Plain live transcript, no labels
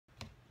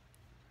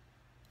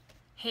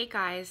Hey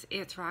guys,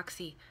 it's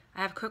Roxy.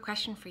 I have a quick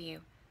question for you.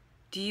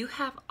 Do you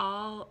have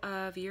all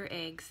of your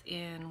eggs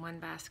in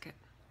one basket?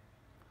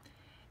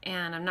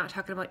 And I'm not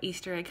talking about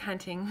Easter egg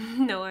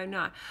hunting. No, I'm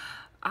not.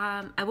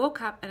 I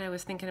woke up and I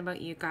was thinking about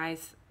you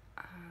guys.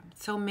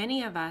 So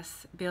many of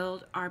us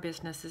build our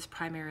businesses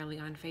primarily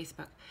on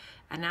Facebook.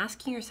 And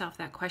asking yourself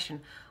that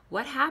question,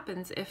 what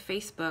happens if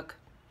Facebook,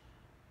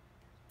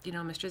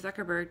 Mr.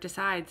 Zuckerberg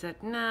decides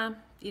that, nah,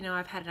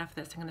 I've had enough of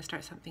this, I'm going to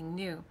start something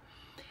new.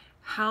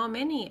 How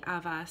many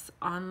of us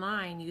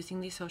online using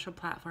these social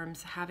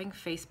platforms having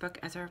Facebook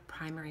as our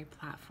primary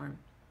platform?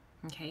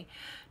 Okay,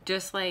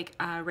 just like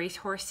a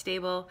racehorse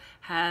stable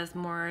has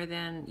more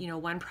than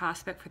one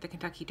prospect for the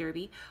Kentucky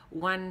Derby,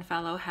 one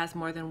fellow has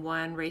more than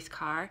one race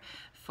car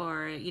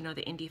for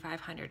the Indy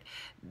 500.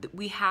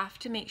 We have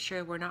to make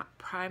sure we're not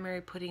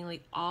primary putting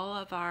like all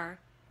of our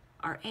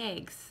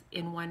eggs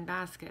in one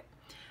basket.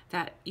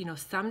 That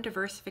some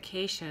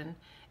diversification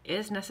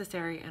is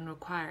necessary and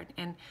required,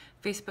 and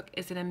Facebook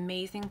is an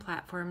amazing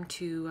platform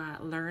to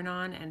learn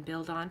on and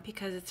build on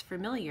because it's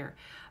familiar,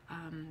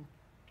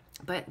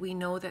 but we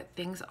know that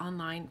things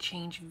online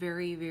change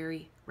very,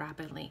 very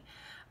rapidly,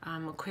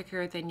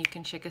 quicker than you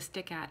can shake a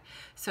stick at.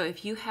 So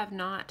if you have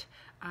not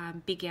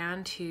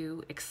began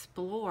to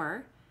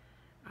explore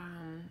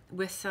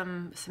with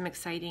some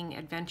exciting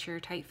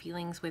adventure type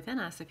feelings within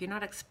us, if you're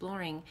not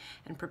exploring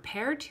and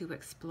prepared to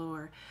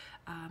explore,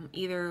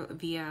 either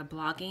via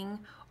blogging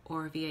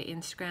or via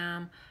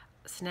Instagram,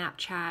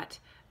 Snapchat,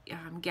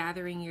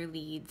 gathering your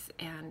leads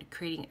and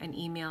creating an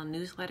email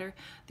newsletter,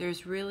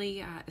 it's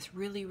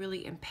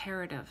really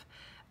imperative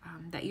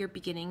that you're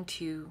beginning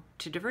to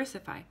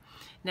diversify.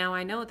 Now,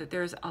 I know that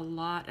there's a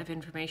lot of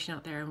information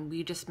out there and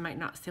we just might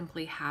not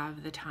simply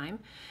have the time,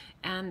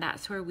 and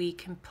that's where we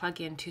can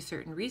plug into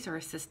certain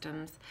resource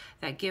systems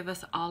that give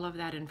us all of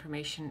that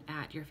information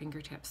at your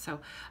fingertips. So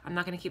I'm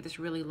not going to keep this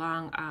really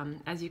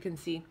long. As you can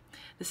see,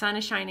 the sun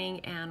is shining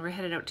and we're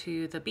headed out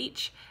to the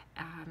beach.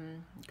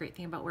 Great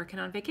thing about working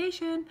on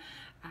vacation.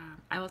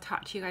 I will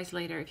talk to you guys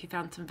later. If you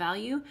found some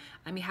value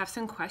and you have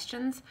some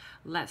questions,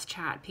 let's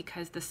chat,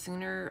 because the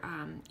sooner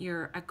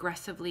you're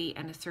aggressively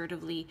and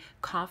assertively,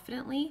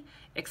 confidently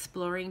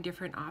exploring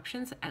different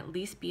options, at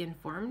least be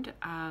informed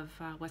of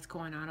what's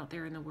going on out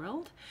there in the world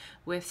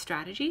with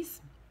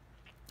strategies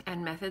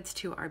and methods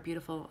to our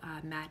beautiful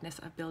madness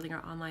of building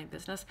our online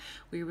business.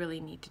 We really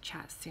need to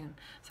chat soon.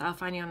 So I'll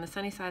find you on the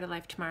sunny side of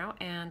life tomorrow,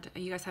 and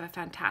you guys have a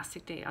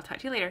fantastic day. I'll talk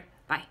to you later.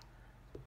 Bye.